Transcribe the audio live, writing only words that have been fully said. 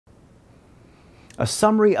A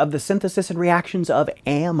summary of the synthesis and reactions of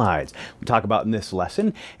amides we talk about in this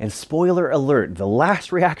lesson. And spoiler alert, the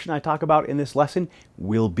last reaction I talk about in this lesson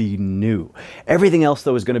will be new. Everything else,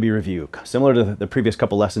 though, is going to be review, similar to the previous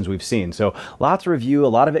couple lessons we've seen. So lots of review, a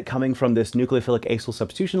lot of it coming from this nucleophilic acyl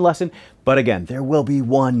substitution lesson. But again, there will be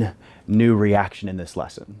one new reaction in this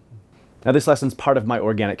lesson. Now, this lesson's part of my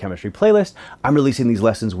organic chemistry playlist. I'm releasing these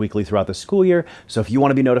lessons weekly throughout the school year, so if you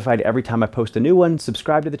want to be notified every time I post a new one,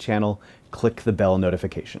 subscribe to the channel, click the bell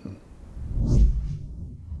notification.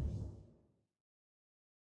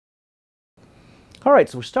 All right,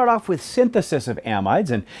 so we'll start off with synthesis of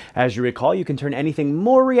amides, and as you recall, you can turn anything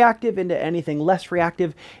more reactive into anything less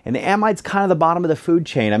reactive, and the amide's kind of the bottom of the food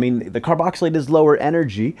chain. I mean, the carboxylate is lower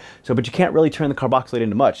energy, but you can't really turn the carboxylate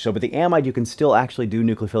into much. But the amide, you can still actually do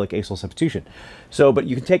nucleophilic acyl substitution. But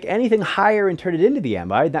you can take anything higher and turn it into the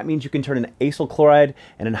amide. That means you can turn an acyl chloride,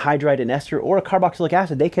 an anhydride, an ester, or a carboxylic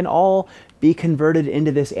acid. They can all be converted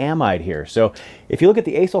into this amide here. So if you look at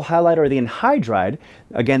the acyl halide or the anhydride,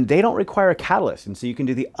 again, they don't require a catalyst. And so you can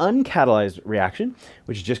do the uncatalyzed reaction,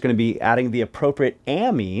 which is just going to be adding the appropriate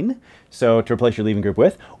amine, so to replace your leaving group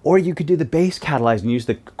with, or you could do the base catalyzed and use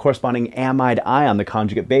the corresponding amide ion, the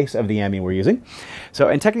conjugate base of the amine we're using.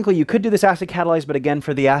 And technically you could do this acid catalyzed, but again,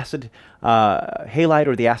 for the acid halide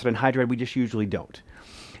or the acid anhydride, we just usually don't.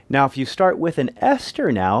 Now, if you start with an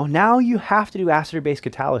ester now you have to do acid or base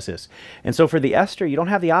catalysis. And so for the ester, you don't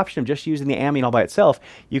have the option of just using the amine all by itself.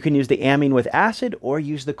 You can use the amine with acid or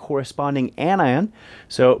use the corresponding anion.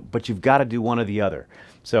 But you've got to do one or the other.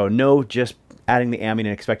 So no just adding the amine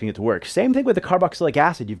and expecting it to work. Same thing with the carboxylic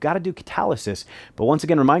acid. You've got to do catalysis. But once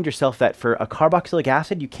again, remind yourself that for a carboxylic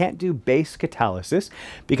acid, you can't do base catalysis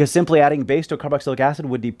because simply adding base to a carboxylic acid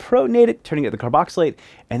would deprotonate it, turning it to the carboxylate,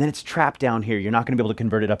 and then it's trapped down here. You're not going to be able to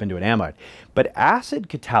convert it up into an amide. But acid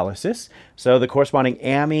catalysis, so the corresponding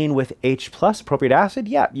amine with H+, appropriate acid,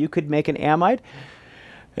 yeah, you could make an amide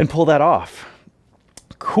and pull that off.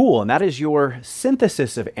 Cool, and that is your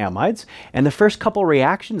synthesis of amides. And the first couple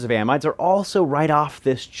reactions of amides are also right off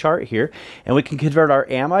this chart here. And we can convert our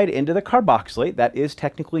amide into the carboxylate. That is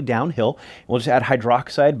technically downhill. We'll just add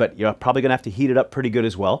hydroxide, but you're probably going to have to heat it up pretty good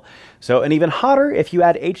as well. And even hotter, if you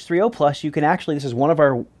add H3O+, you can actually, this is one of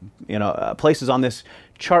our places on this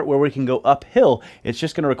chart where we can go uphill. It's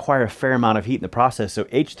just going to require a fair amount of heat in the process. So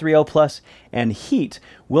H3O+ and heat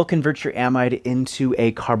will convert your amide into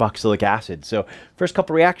a carboxylic acid. So first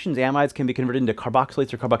couple reactions, amides can be converted into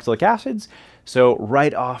carboxylates or carboxylic acids. So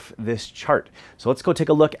right off this chart. So let's go take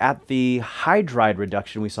a look at the hydride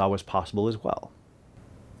reduction we saw was possible as well.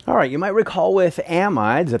 All right, you might recall with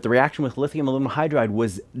amides that the reaction with lithium aluminum hydride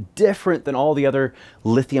was different than all the other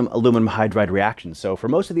lithium aluminum hydride reactions. So for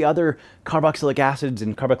most of the other carboxylic acids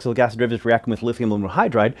and carboxylic acid derivatives reacting with lithium aluminum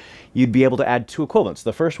hydride, you'd be able to add two equivalents.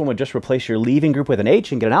 The first one would just replace your leaving group with an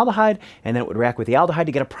H and get an aldehyde, and then it would react with the aldehyde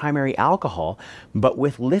to get a primary alcohol. But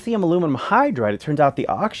with lithium aluminum hydride, it turns out the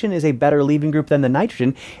oxygen is a better leaving group than the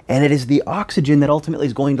nitrogen, and it is the oxygen that ultimately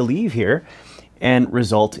is going to leave here and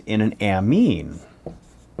result in an amine.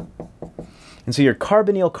 And so your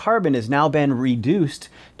carbonyl carbon has now been reduced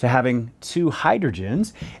to having two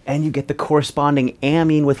hydrogens, and you get the corresponding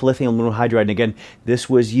amine with lithium aluminum hydride. And again, this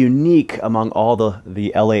was unique among all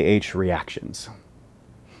the LAH reactions.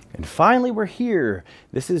 And finally, we're here.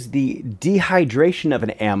 This is the dehydration of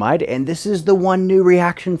an amide, and this is the one new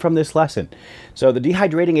reaction from this lesson. So the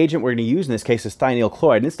dehydrating agent we're going to use in this case is thionyl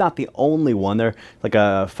chloride, and it's not the only one. They're like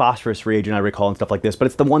a phosphorus reagent, I recall, and stuff like this, but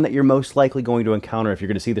it's the one that you're most likely going to encounter if you're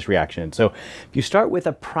going to see this reaction. So if you start with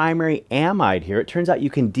a primary amide here, it turns out you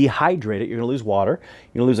can dehydrate it. You're going to lose water.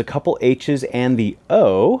 You're going to lose a couple H's and the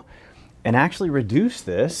O, and actually reduce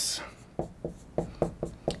this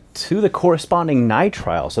to the corresponding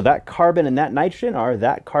nitrile. So that carbon and that nitrogen are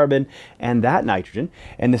that carbon and that nitrogen,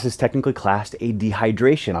 and this is technically classed a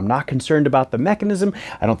dehydration. I'm not concerned about the mechanism.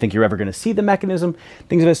 I don't think you're ever going to see the mechanism,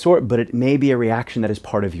 things of this sort, but it may be a reaction that is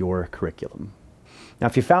part of your curriculum. Now,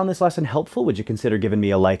 if you found this lesson helpful, would you consider giving me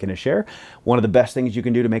a like and a share? One of the best things you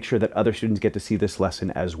can do to make sure that other students get to see this lesson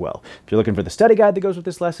as well. If you're looking for the study guide that goes with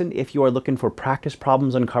this lesson, if you are looking for practice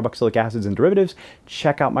problems on carboxylic acids and derivatives,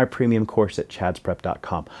 check out my premium course at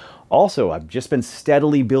chadsprep.com. Also, I've just been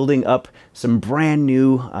steadily building up some brand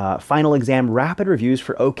new final exam rapid reviews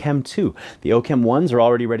for OChem 2. The OChem 1s are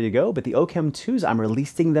already ready to go, but the OChem 2s, I'm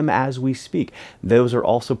releasing them as we speak. Those are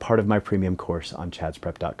also part of my premium course on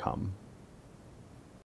chadsprep.com.